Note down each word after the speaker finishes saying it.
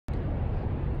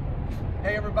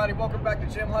Hey everybody, welcome back to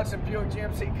Jim Hudson Buick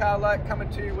GMC Cadillac, coming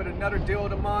to you with another deal of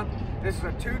the month. This is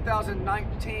a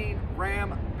 2019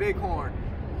 Ram Bighorn.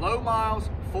 Low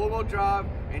miles, four-wheel drive,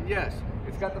 and yes,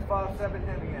 it's got the 5.7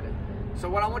 Hemi in it.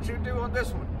 So what I want you to do on this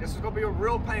one, this is going to be a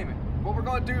real payment. What we're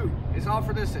going to do is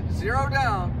offer this at $0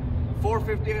 down,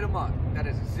 $458 a month. That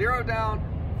is $0 down,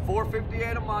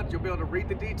 $458 a month. You'll be able to read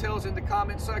the details in the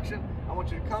comment section. I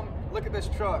want you to come look at this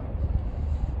truck.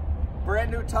 Brand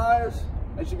new tires.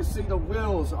 As you can see, the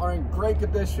wheels are in great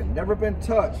condition, never been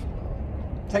touched.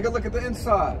 Take a look at the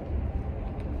inside.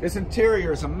 This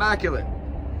interior is immaculate.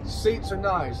 Seats are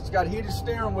nice. It's got heated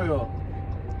steering wheel.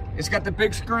 It's got the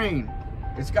big screen.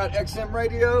 It's got XM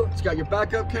radio. It's got your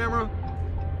backup camera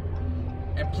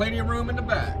and plenty of room in the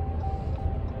back.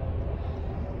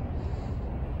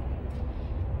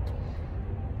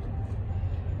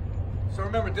 So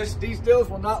remember, these deals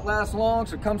will not last long,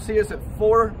 so come see us at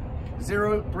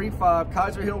 4035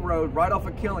 Kaiser Hill Road, right off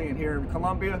of Killian here in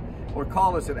Columbia, or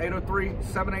call us at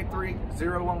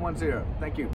 803-783-0110. Thank you.